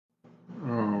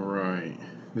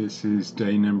This is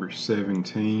day number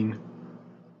 17.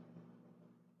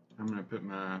 I'm going to put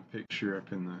my picture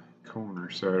up in the corner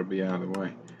so it'll be out of the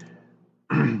way.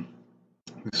 The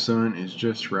sun is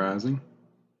just rising.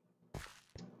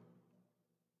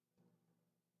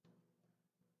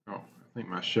 Oh, I think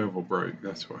my shovel broke.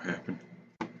 That's what happened.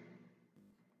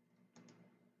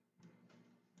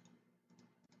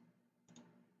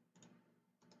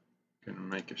 Gonna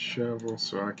make a shovel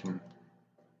so I can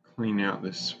clean out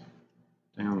this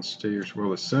downstairs. Well,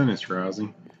 the sun is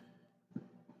rising.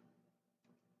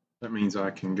 That means I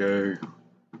can go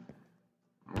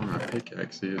where my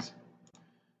pickaxe is.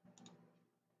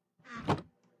 I'm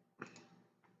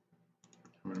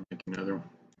gonna make another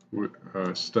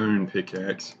stone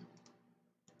pickaxe.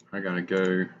 I gotta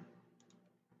go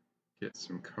get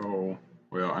some coal.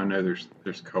 Well, I know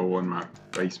there's coal in my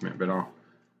basement, but I'll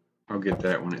get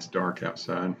that when it's dark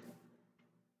outside.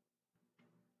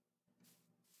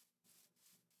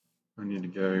 I need to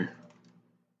go. I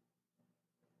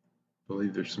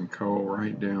believe there's some coal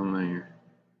right down there.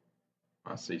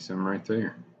 I see some right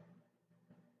there.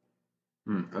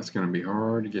 That's going to be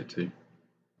hard to get to.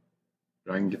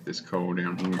 But I can get this coal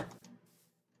down here.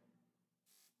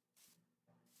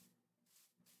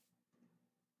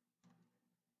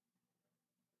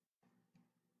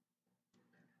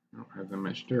 I don't have that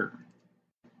much dirt.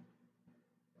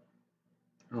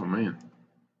 Oh man.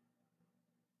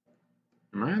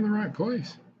 Am I in the right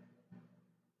place?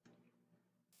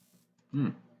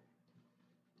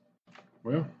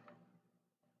 Well,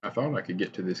 I thought I could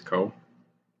get to this coal.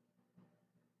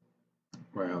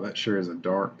 Wow, that sure is a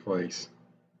dark place.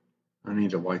 I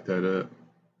need to light that up.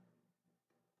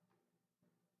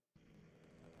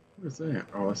 What is that?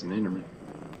 Oh, that's an Enderman.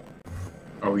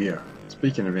 Oh yeah,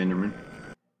 speaking of Enderman.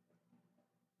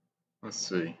 Let's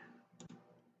see.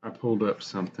 I pulled up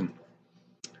something.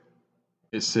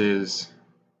 It says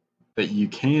that you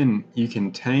can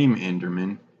tame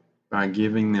Endermen by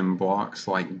giving them blocks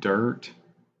like dirt.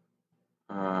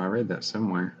 I read that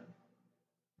somewhere.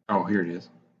 Oh, here it is.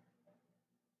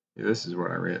 Yeah, this is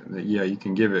what I read. Yeah, you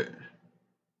can give it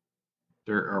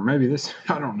dirt, or maybe this,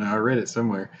 I don't know, I read it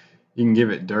somewhere. You can give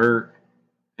it dirt,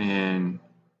 and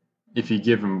if you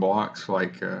give them blocks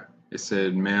like, it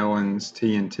said melons,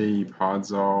 TNT,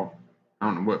 podzol. I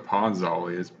don't know what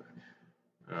podzol is,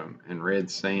 but, and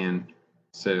red sand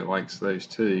said it likes those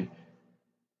too.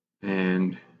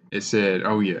 And it said,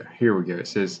 oh yeah, here we go. It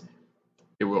says,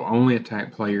 it will only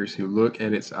attack players who look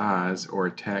at its eyes or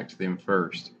attacked them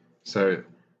first. So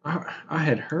I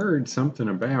had heard something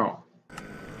about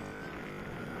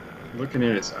looking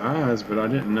at its eyes, but I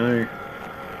didn't know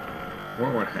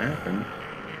what would happen.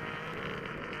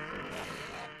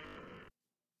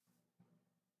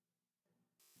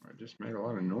 I just made a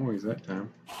lot of noise that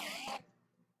time.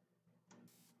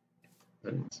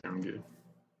 That didn't sound good.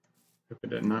 Hope it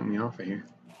doesn't knock me off of here.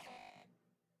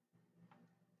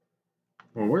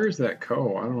 Well, where's that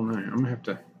coal? I don't know. I'm gonna have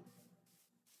to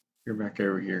go back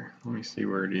over here. Let me see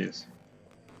where it is.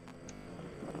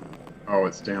 Oh,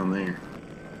 it's down there.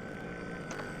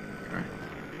 Okay.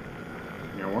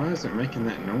 Now, why is it making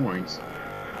that noise?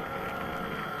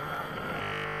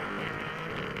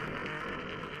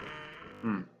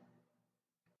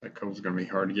 That coal's gonna be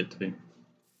hard to get to.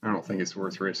 I don't think it's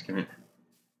worth risking it.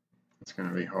 It's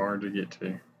gonna be hard to get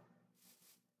to.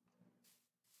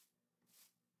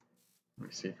 Let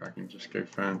me see if I can just go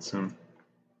find some.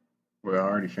 Well, I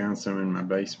already found some in my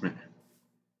basement.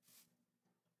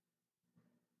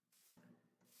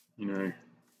 You know,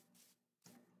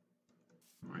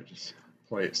 I might just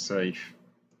play it safe.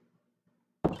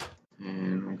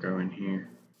 And I'll go in here.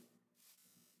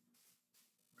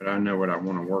 But I know what I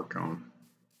want to work on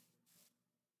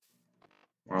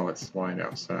while it's light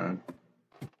outside.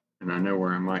 And I know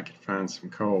where I might find some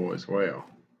coal as well.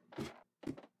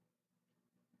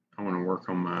 I want to work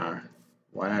on my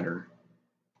ladder.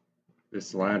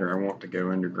 This ladder I want to go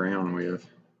underground with.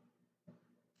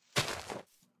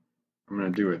 I'm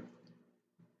going to do it.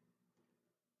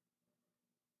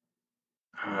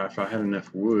 If I had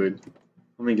enough wood,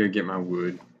 let me go get my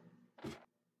wood.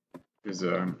 Because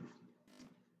I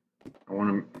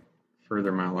want to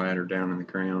further my ladder down in the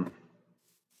ground.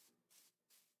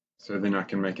 So then I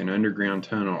can make an underground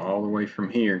tunnel all the way from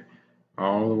here,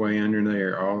 all the way under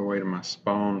there, all the way to my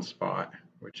spawn spot,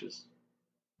 which is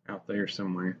out there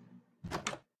somewhere.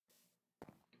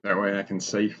 That way I can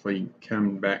safely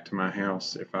come back to my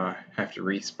house if I have to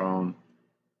respawn.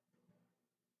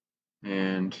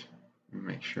 And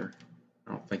make sure.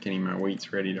 I don't think any of my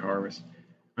wheat's ready to harvest.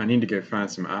 I need to go find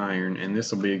some iron, and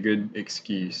this will be a good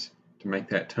excuse to make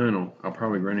that tunnel. I'll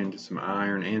probably run into some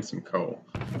iron and some coal.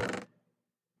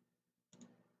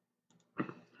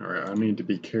 I need to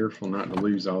be careful not to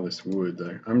lose all this wood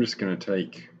though. I'm just gonna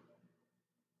take,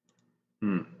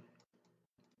 I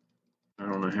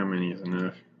don't know how many is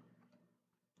enough.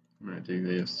 I'm gonna do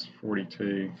this,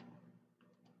 42.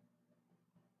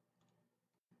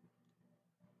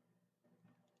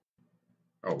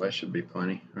 Oh, that should be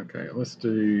plenty. Okay, let's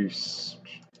do,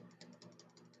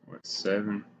 what,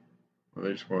 7? Well,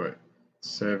 there's what,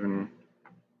 7,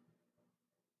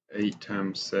 8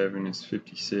 times 7 is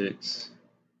 56.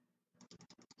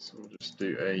 So we'll just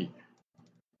do 8.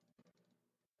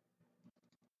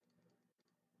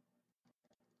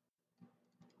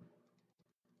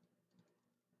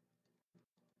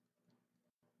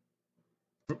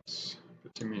 Oops,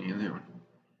 put too many in that one.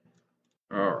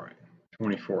 Alright,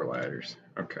 24 ladders.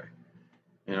 Okay.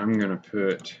 And I'm going to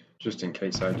put, just in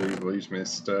case I do lose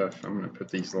this stuff, I'm going to put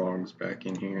these logs back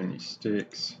in here and these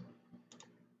sticks.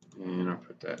 And I'll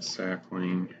put that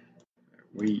sapling, that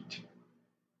wheat.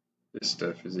 This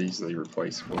stuff is easily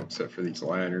replaceable except for these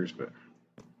ladders, but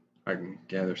I can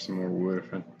gather some more wood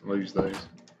if I lose those.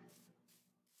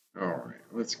 Alright,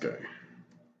 let's go.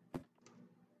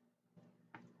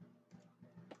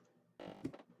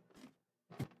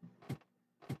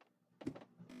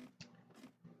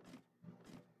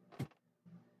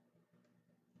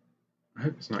 I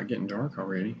hope it's not getting dark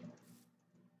already.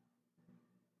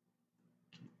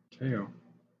 Can't tell.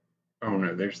 Oh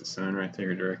no, there's the sun right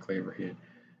there directly overhead.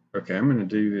 Okay, I'm going to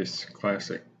do this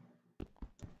classic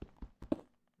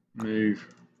move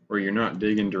where you're not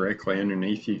digging directly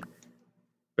underneath you,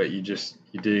 but you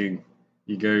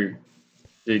go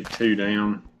dig 2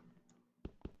 down,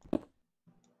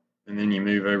 and then you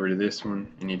move over to this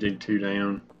one and you dig 2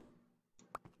 down,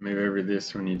 move over to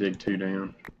this one, you dig 2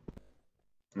 down.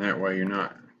 And that way you're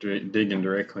not digging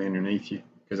directly underneath you,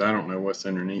 because I don't know what's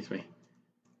underneath me.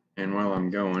 And while I'm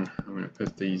going, I'm going to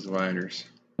put these ladders.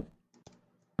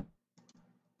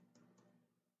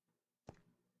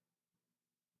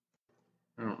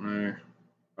 I don't know.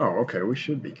 Oh, okay, we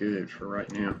should be good for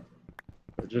right now.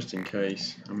 But just in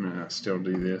case, I'm going to still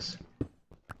do this.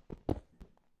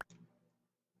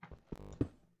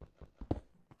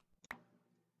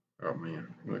 Oh man,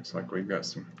 it looks like we've got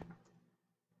some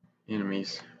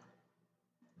enemies.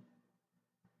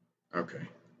 Okay,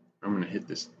 I'm going to hit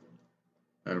this.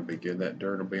 That'll be good. That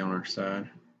dirt will be on our side.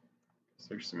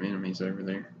 There's some enemies over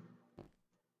there.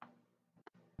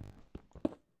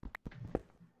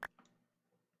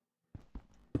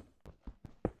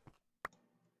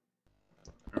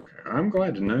 Okay, I'm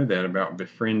glad to know that about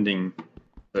befriending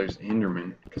those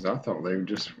Endermen, because I thought they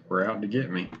just were out to get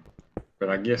me. But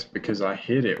I guess because I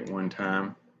hit it one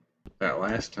time, that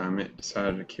last time it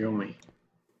decided to kill me.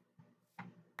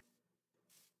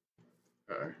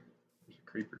 Uh-oh, there's a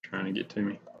creeper trying to get to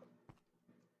me.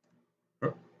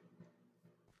 Oh.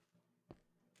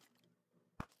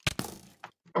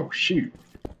 Oh shoot,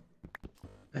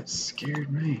 that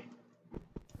scared me.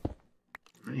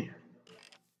 Man.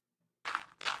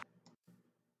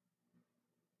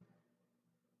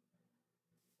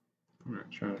 I'm gonna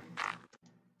try to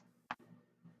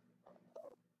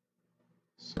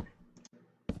see.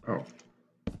 Oh,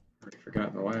 already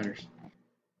forgot the ladders.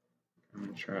 I'm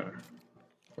gonna try to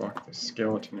block the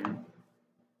skeleton out.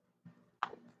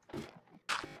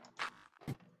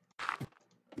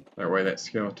 That way that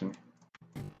skeleton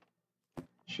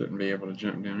shouldn't be able to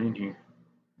jump down in here.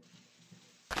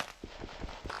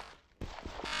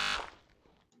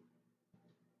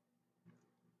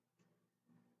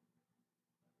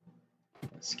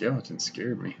 That skeleton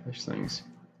scared me. Those things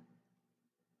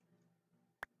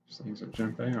will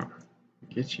jump out and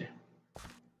get you.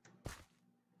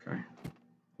 Okay,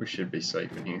 we should be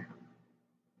safe in here.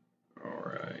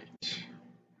 Alright.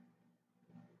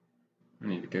 I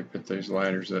need to go put those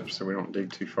ladders up so we don't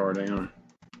dig too far down.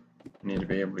 I need to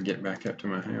be able to get back up to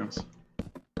my house.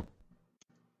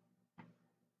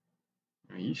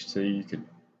 I used to,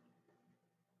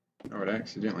 I would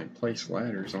accidentally place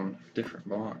ladders on different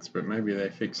blocks, but maybe they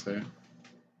fixed that.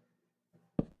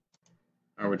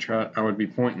 I would be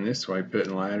pointing this way,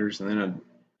 putting ladders, and then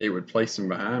it would place them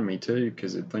behind me too,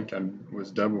 because it'd think I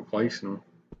was double placing them.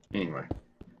 Anyway,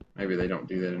 maybe they don't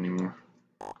do that anymore.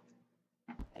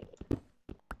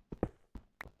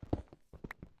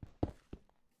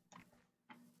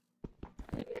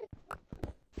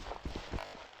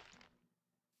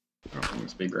 Oh, it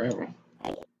must be gravel.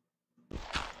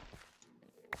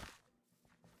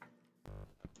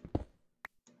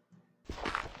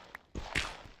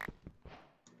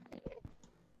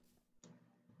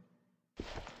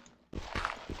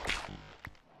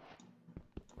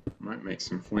 Might make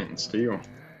some flint and steel.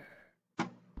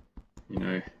 You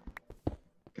know,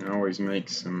 can always make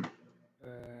some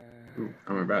Ooh,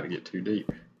 I'm about to get too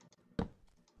deep.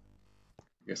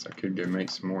 Guess I could go make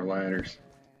some more ladders.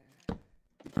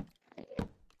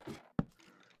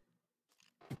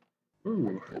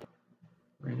 Ooh,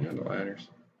 ran out of ladders.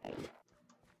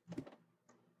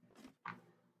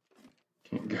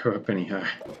 Can't go up any higher.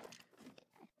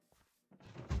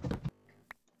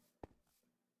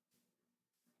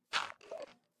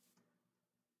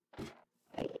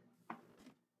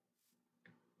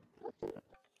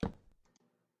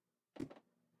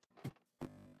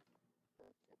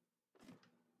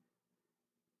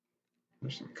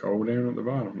 There's some coal down at the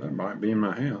bottom. That might be in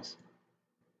my house.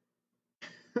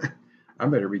 I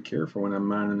better be careful when I'm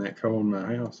mining that coal in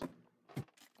my house,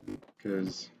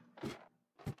 because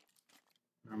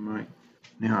I might.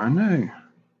 Now I know.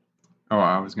 Oh,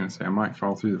 I was going to say I might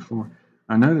fall through the floor.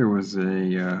 I know there was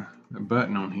a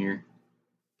button on here.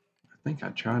 I think I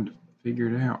tried to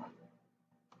figure it out.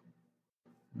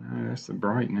 No, that's the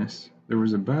brightness. There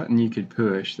was a button you could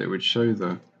push that would show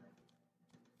the.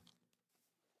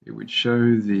 It would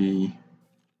show the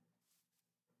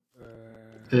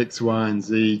X, Y, and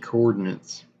Z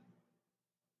coordinates.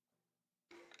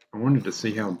 I wanted to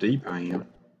see how deep I am.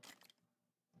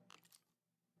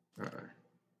 I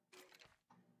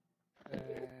can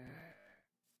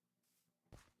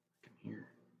hear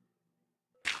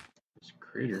those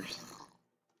critters.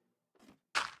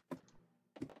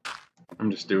 I'm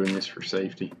just doing this for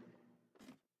safety.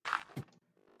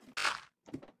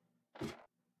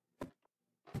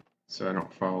 So I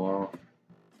don't fall off.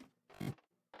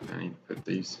 I need to put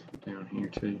these down here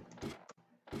too.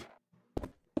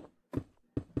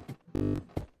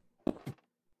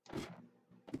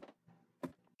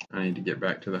 I need to get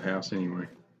back to the house anyway.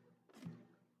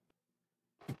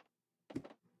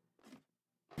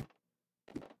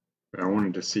 But I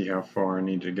wanted to see how far I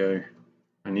need to go.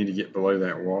 I need to get below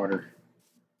that water.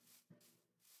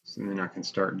 So then I can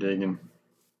start digging.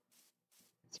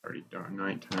 It's already dark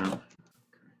nighttime.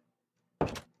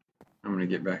 Okay. I'm gonna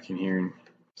get back in here and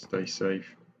stay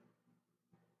safe.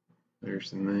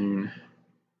 There's the moon.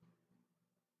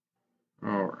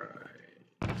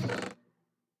 Alright.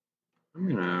 I'm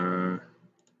gonna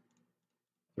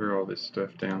throw all this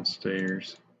stuff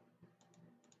downstairs.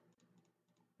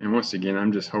 And once again,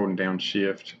 I'm just holding down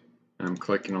shift and I'm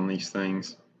clicking on these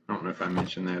things. I don't know if I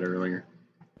mentioned that earlier.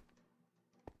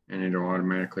 And it'll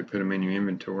automatically put them in your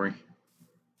inventory.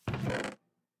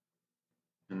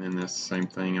 And then that's the same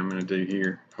thing I'm going to do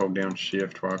here. Hold down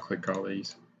shift while I click all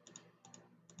these.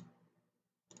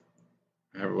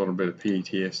 I have a little bit of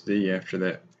PTSD after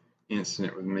that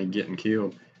incident with me getting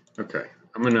killed. Okay,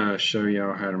 I'm going to show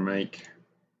y'all how to make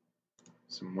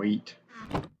some wheat.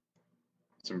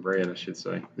 Some bread, I should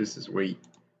say. This is wheat.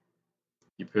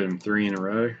 You put them 3 in a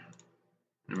row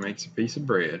and it makes a piece of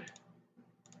bread.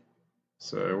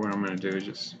 So what I'm going to do is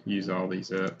just use all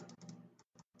these up.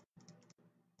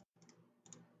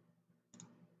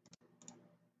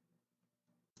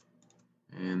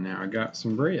 And now I got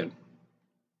some bread.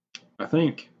 I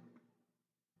think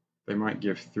they might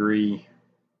give 3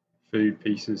 food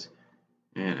pieces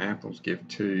and apples give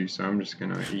 2, so I'm just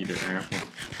going to eat an apple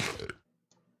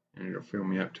and it'll fill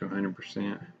me up to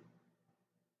 100%.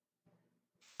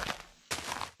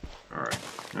 Alright,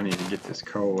 I need to get this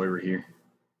coal over here.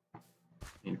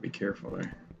 Need to be careful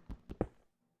there.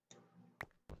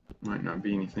 Might not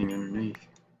be anything underneath.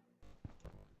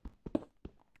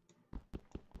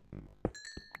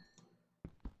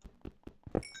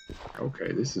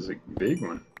 Okay, this is a big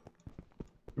one.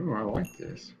 Oh, I like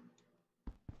this.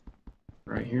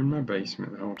 Right here in my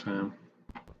basement the whole time.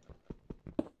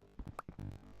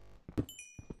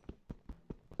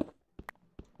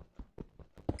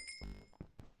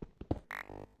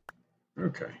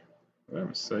 Okay, well, that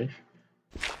was safe.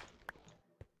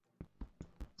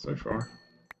 So far.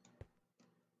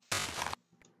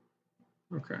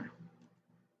 Okay.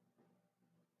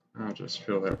 I'll just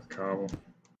fill that with cobble.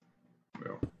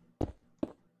 Well, I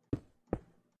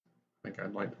think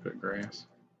I'd like to put grass.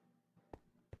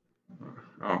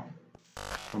 Oh,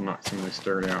 I'll knock some of this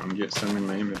dirt out and get some in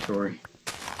my inventory.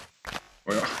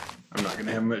 Well, I'm not going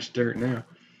to have much dirt now.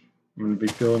 I'm going to be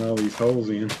filling all these holes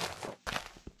in.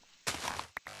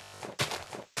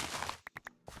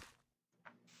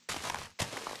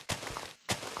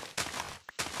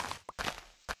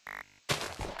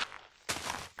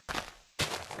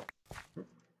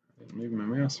 Move my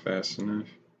mouse fast enough.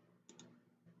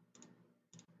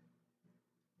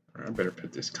 I better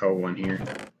put this coal in here.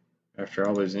 After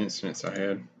all those incidents I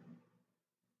had,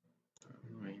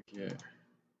 let me get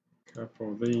a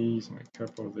couple of these and a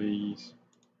couple of these,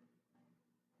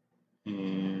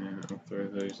 and I'll throw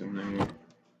those in there.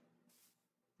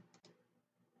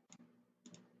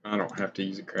 I don't have to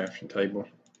use a crafting table.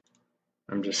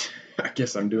 I'm just, I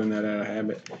guess I'm doing that out of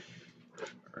habit.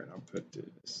 Alright, I'll put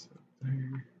this up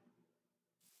there.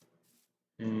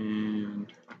 And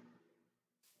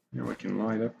now we can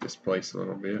light up this place a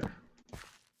little bit.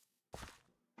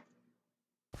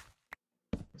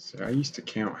 So I used to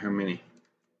count how many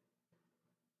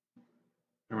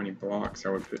blocks I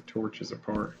would put torches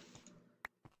apart.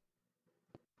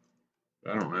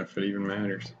 But I don't know if it even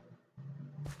matters.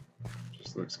 It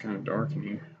just looks kind of dark in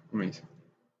here. I mean,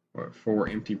 what, 4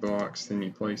 empty blocks, then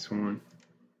you place one.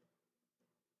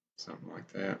 Something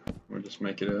like that. We'll just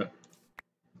make it up.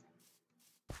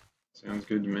 Sounds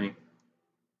good to me.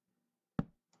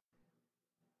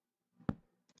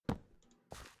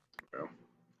 Well,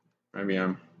 maybe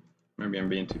I'm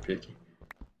being too picky.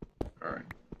 Alright,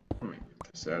 let me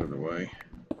get this out of the way.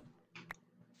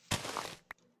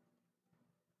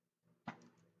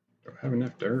 Do I have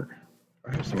enough dirt?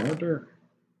 Do I have some more dirt?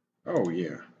 Oh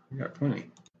yeah, I got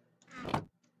plenty.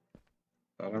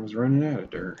 Thought I was running out of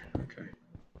dirt. Okay.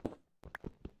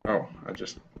 Oh, I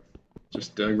just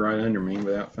dug right under me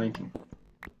without thinking.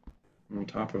 I'm on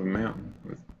top of a mountain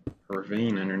with a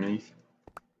ravine underneath.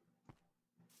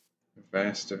 A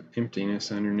vast of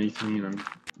emptiness underneath me, and I'm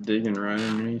digging right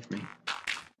underneath me.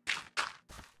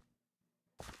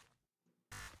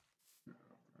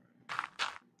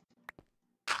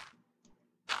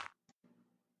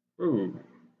 Ooh.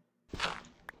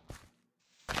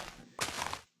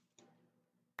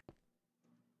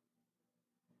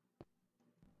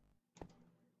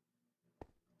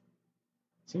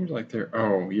 Seems like there.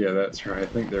 Oh yeah, that's right. I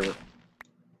think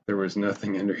there was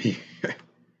nothing under here.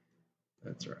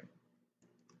 That's right.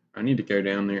 I need to go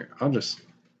down there. Can't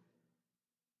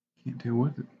tell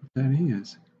what that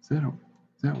is. Is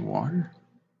that water?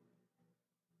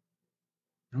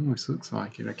 It almost looks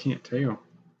like it. I can't tell.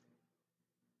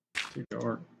 It's too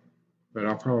dark. But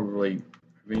I'll probably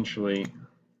eventually.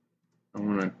 I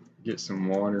want to get some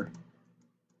water,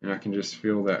 and I can just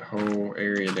fill that whole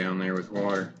area down there with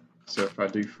water. So if I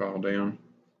do fall down,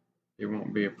 it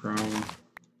won't be a problem.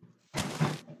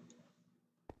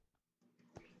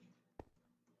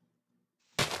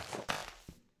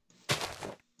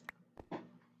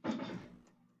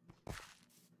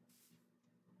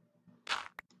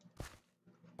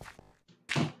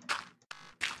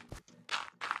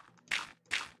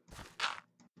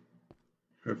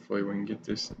 Hopefully we can get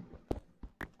this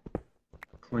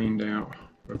cleaned out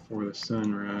before the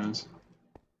sunrise.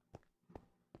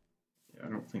 Yeah, I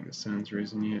don't think the sun's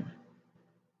risen yet.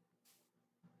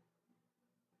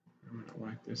 I'm gonna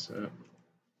light this up.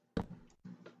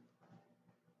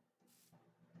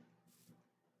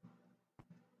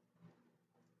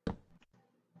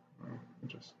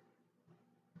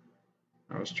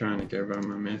 I was trying to go by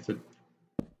my method.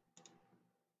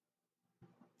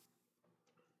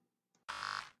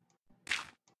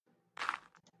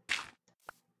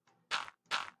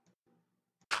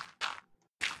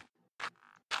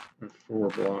 With 4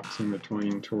 blocks in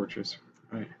between torches.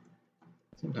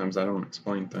 Sometimes I don't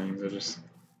explain things. I just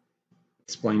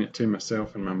explain it to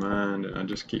myself in my mind, and I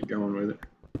just keep going with it.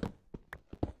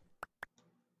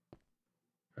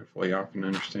 Hopefully y'all can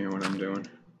understand what I'm doing.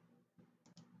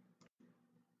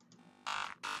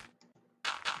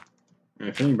 And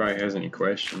if anybody has any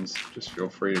questions, just feel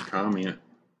free to comment.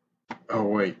 Oh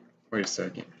wait a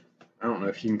second. I don't know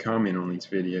if you can comment on these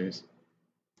videos,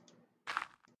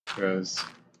 because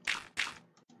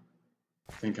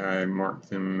I think I marked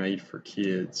them made for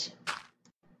kids,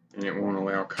 and it won't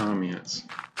allow comments.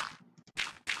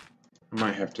 I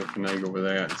might have to finagle with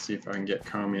that and see if I can get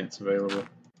comments available.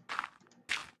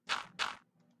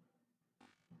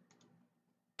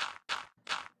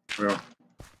 Well,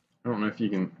 I don't know if you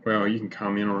can, well, you can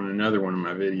comment on another one of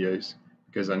my videos,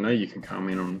 because I know you can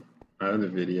comment on my other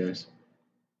videos.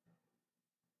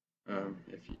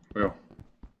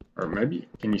 Or maybe,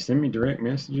 can you send me direct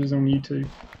messages on YouTube?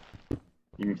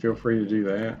 You can feel free to do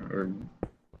that, or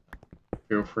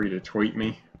feel free to tweet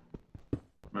me.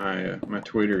 My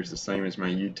Twitter is the same as my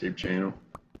YouTube channel.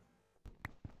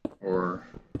 Or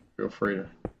feel free to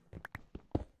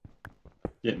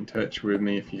get in touch with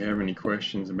me if you have any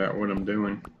questions about what I'm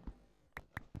doing.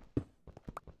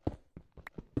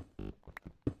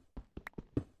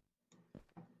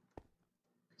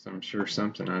 Because I'm sure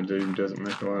something I do doesn't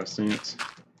make a lot of sense.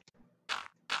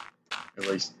 At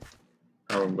least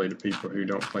probably to people who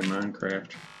don't play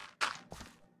Minecraft.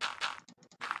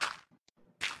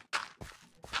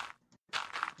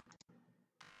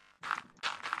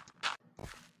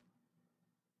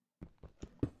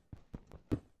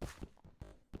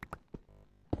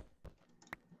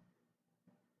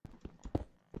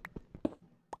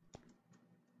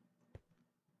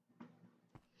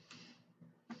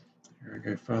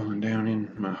 go falling down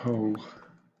in my hole.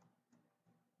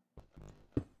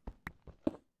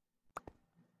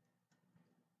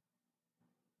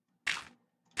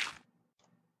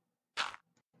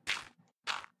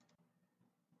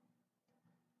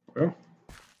 Well,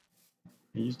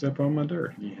 I used up all my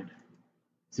dirt again.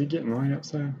 Is it getting light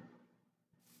outside?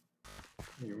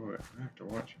 Tell you what, I have to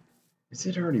watch. Is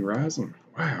it already rising?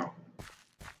 Wow.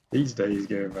 These days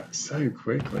go by so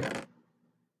quickly.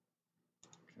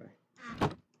 Okay.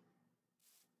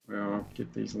 Well, I'll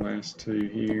get these last two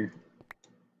here.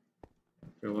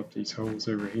 Fill up these holes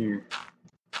over here.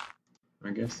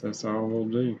 I guess that's all we'll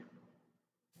do.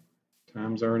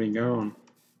 Time's already gone.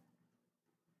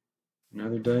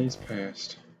 Another day's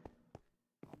passed.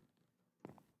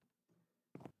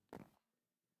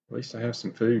 At least I have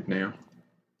some food now.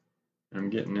 I'm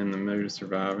getting in the mood of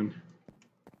surviving.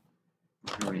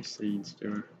 How many seeds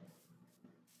do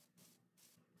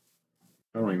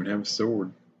I don't even have a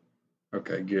sword.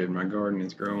 Okay, good. My garden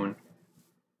is growing.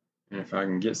 And if I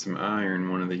can get some iron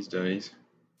one of these days,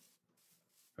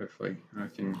 hopefully I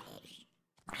can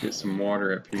get some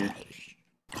water up here.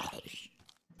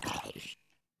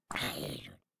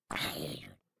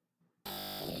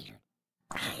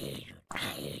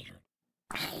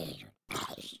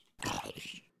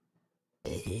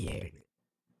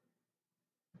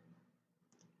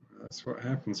 That's what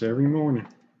happens every morning.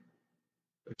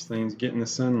 Those things get in the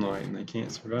sunlight and they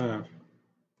can't survive.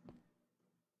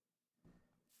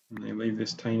 And they leave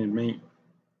this tainted meat,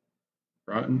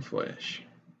 rotten flesh.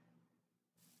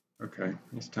 Okay,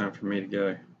 it's time for me to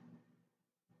go.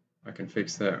 I can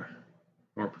fix that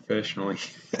more professionally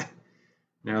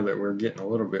now that we're getting a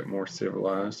little bit more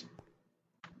civilized.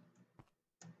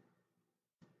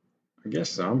 I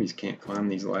guess zombies can't climb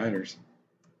these ladders.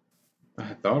 I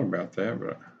had thought about that,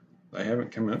 but they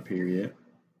haven't come up here yet.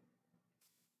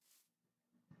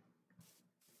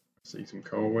 I see some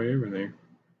coal way over there.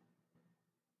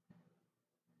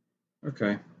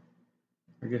 Okay,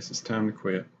 I guess it's time to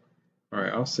quit. All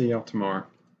right, I'll see y'all tomorrow.